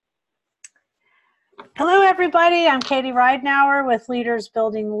Hello, everybody. I'm Katie Ridenauer with Leaders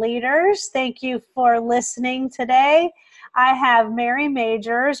Building Leaders. Thank you for listening today. I have Mary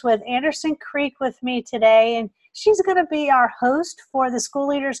Majors with Anderson Creek with me today, and she's going to be our host for the School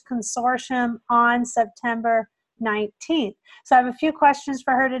Leaders Consortium on September 19th. So I have a few questions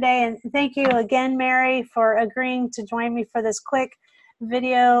for her today, and thank you again, Mary, for agreeing to join me for this quick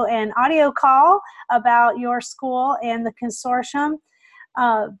video and audio call about your school and the consortium.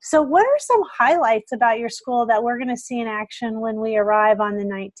 So what are some highlights about your school that we're going to see in action when we arrive on the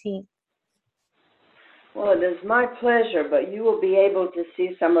 19th? Well, it is my pleasure, but you will be able to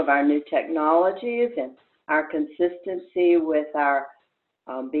see some of our new technologies and our consistency with our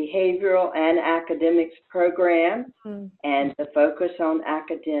behavioral and academics program and the focus on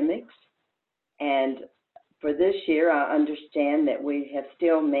academics. And for this year, I understand that we have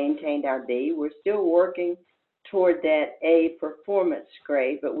still maintained our B. We're still working toward that A performance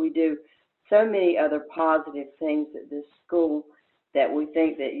grade, but we do so many other positive things at this school that we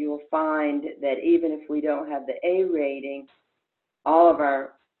think that you'll find that even if we don't have the A rating, all of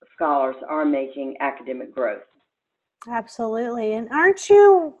our scholars are making academic growth. Absolutely. And aren't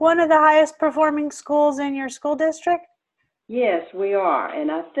you one of the highest performing schools in your school district? Yes, we are,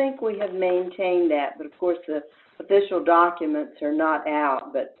 and I think we have maintained that, but of course the official documents are not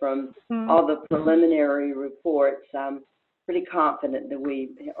out, but from all the preliminary reports, I'm pretty confident that we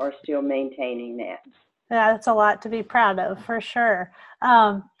are still maintaining that. Yeah, that's a lot to be proud of, for sure.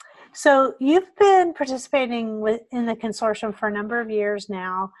 So you've been participating in the consortium for a number of years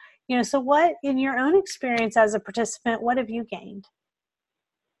now. So what, in your own experience as a participant, what have you gained?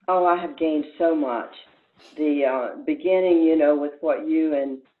 Oh, I have gained so much. The beginning, with what you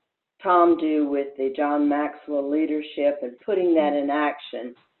and Tom do with the John Maxwell leadership and putting that in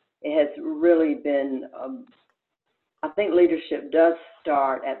action, it has really been, I think leadership does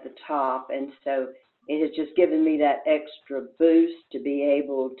start at the top, and so it has just given me that extra boost to be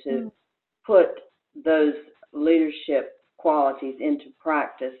able to put those leadership qualities into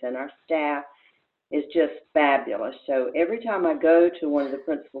practice, and our staff is just fabulous. So every time I go to one of the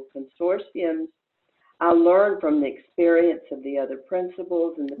principal consortiums, I learn from the experience of the other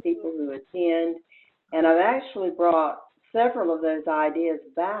principals and the people who attend, and I've actually brought several of those ideas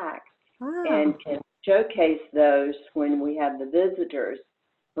back and can showcase those when we have the visitors.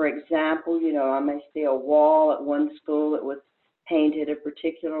 For example, I may see a wall at one school that was painted a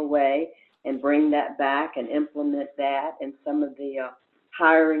particular way and bring that back and implement that, and some of the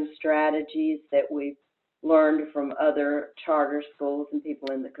hiring strategies that we've learned from other charter schools and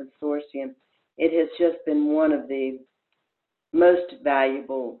people in the consortium. It has just been one of the most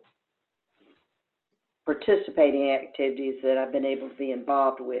valuable participating activities that I've been able to be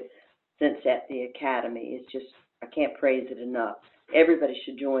involved with since at the academy. It's just, I can't praise it enough. Everybody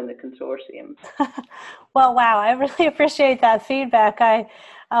should join the consortium. Well, wow, I really appreciate that feedback.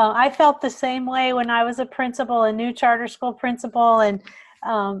 I felt the same way when I was a principal, a new charter school principal, and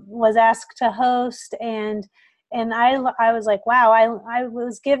was asked to host, and I was like, wow, I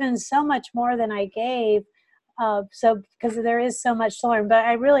was given so much more than I gave, so because there is so much to learn. But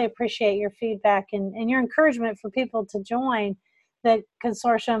I really appreciate your feedback and your encouragement for people to join the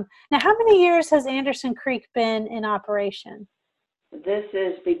consortium. Now, how many years has Anderson Creek been in operation? This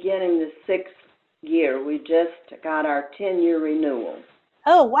is beginning the 6th year. We just got our 10-year renewal.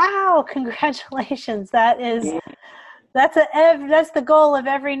 Oh, wow. Congratulations. That's the goal of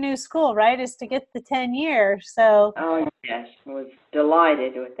every new school, right? Is to get the 10 years. So. Oh, yes. I was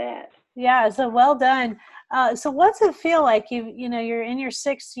delighted with that. Yeah. So well done. So what's it feel like? You're in your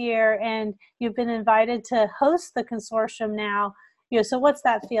 6th year and you've been invited to host the consortium now. So what's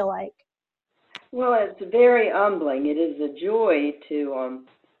that feel like? Well, it's very humbling. It is a joy to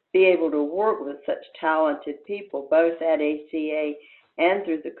be able to work with such talented people, both at ACA and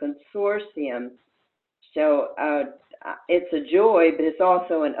through the consortium. So it's a joy, but it's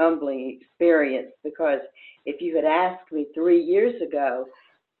also an humbling experience, because if you had asked me 3 years ago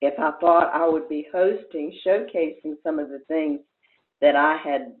if I thought I would be showcasing some of the things that I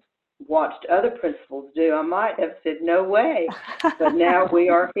had watched other principals do, I might have said no way. But now we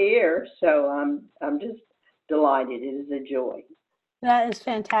are here, so I'm just delighted. It is a joy. That is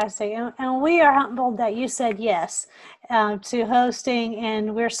fantastic, and we are humbled that you said yes to hosting,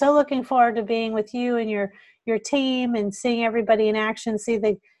 and we're so looking forward to being with you and your team and seeing everybody in action, see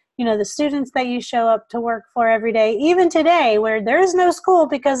the students that you show up to work for every day, even today where there is no school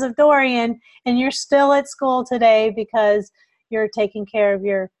because of Dorian, and you're still at school today because you're taking care of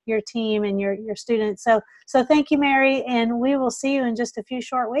your team and your students. So thank you, Mary, and we will see you in just a few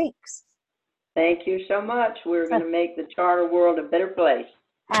short weeks. Thank you so much. We're going to make the charter world a better place.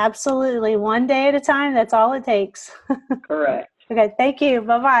 Absolutely. One day at a time. That's all it takes. Correct. Okay. Thank you.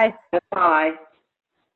 Bye-bye. Bye.